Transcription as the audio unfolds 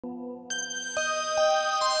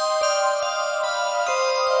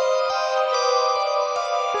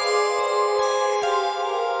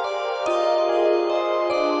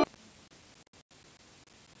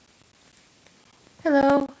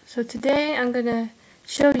So today I'm going to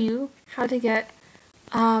show you how to get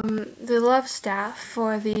the love staff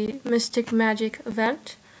for the Mystic Magic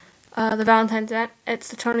event, the Valentine event. It's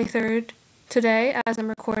the 23rd today as I'm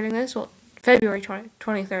recording this, well, February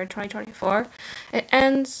 23rd, 2024. It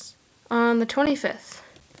ends on the 25th.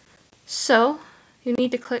 So you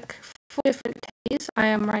need to click 4 different teddies. I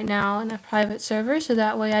am right now in a private server, so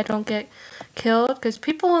that way I don't get killed, because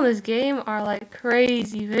people in this game are like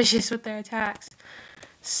crazy vicious with their attacks.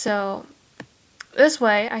 So this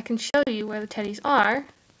way I can show you where the teddies are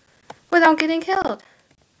without getting killed.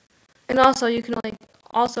 And also you can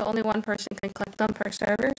only one person can collect them per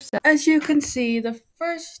server. So as you can see, the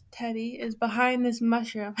first teddy is behind this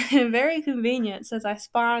mushroom. Very convenient since I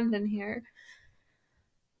spawned in here.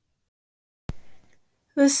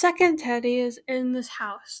 The second teddy is in this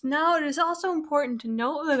house. Now, it is also important to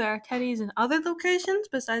note that there are teddies in other locations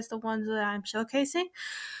besides the ones that I'm showcasing,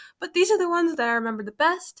 but these are the ones that I remember the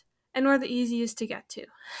best and were the easiest to get to.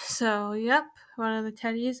 So, yep, one of the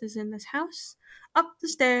teddies is in this house, up the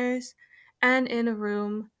stairs, and in a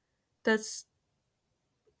room that's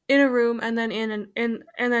in a room and then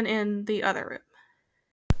in the other room.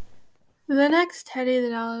 The next teddy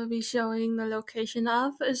that I'll be showing the location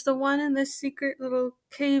of is the one in this secret little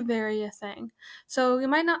cave area thing. So you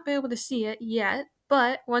might not be able to see it yet,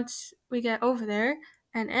 but once we get over there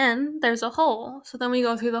and in, there's a hole. So then we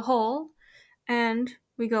go through the hole and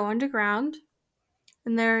we go underground,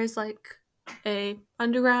 and there is like a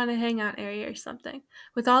underground hangout area or something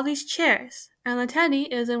with all these chairs, and the teddy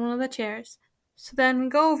is in one of the chairs. So then we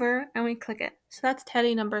go over and we click it. So that's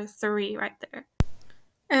teddy number 3 right there.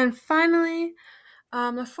 And finally,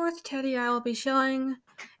 the fourth teddy I will be showing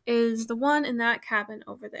is the one in that cabin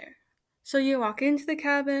over there. So you walk into the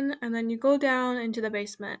cabin and then you go down into the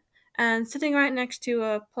basement. And sitting right next to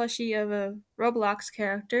a plushie of a Roblox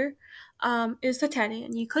character is the teddy.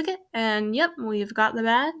 And you click it and yep, we've got the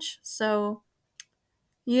badge. So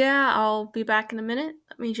yeah, I'll be back in a minute.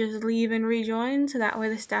 Let me just leave and rejoin so that way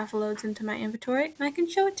the staff loads into my inventory and I can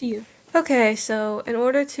show it to you. Okay, so in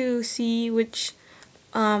order to see which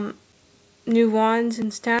new wands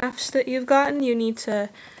and staffs that you've gotten, you need to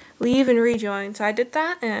leave and rejoin. So I did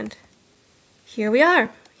that, and here we are.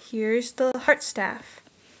 Here's the heart staff.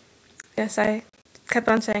 Yes, I kept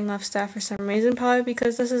on saying love staff for some reason, probably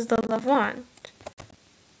because this is the love wand.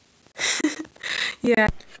 Yeah.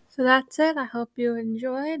 So that's it. I hope you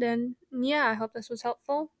enjoyed, and yeah, I hope this was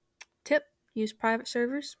helpful. Tip: use private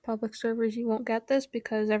servers. Public servers, you won't get this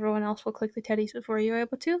because everyone else will click the teddies before you're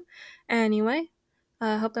able to. Anyway,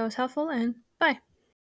 I hope that was helpful, and bye.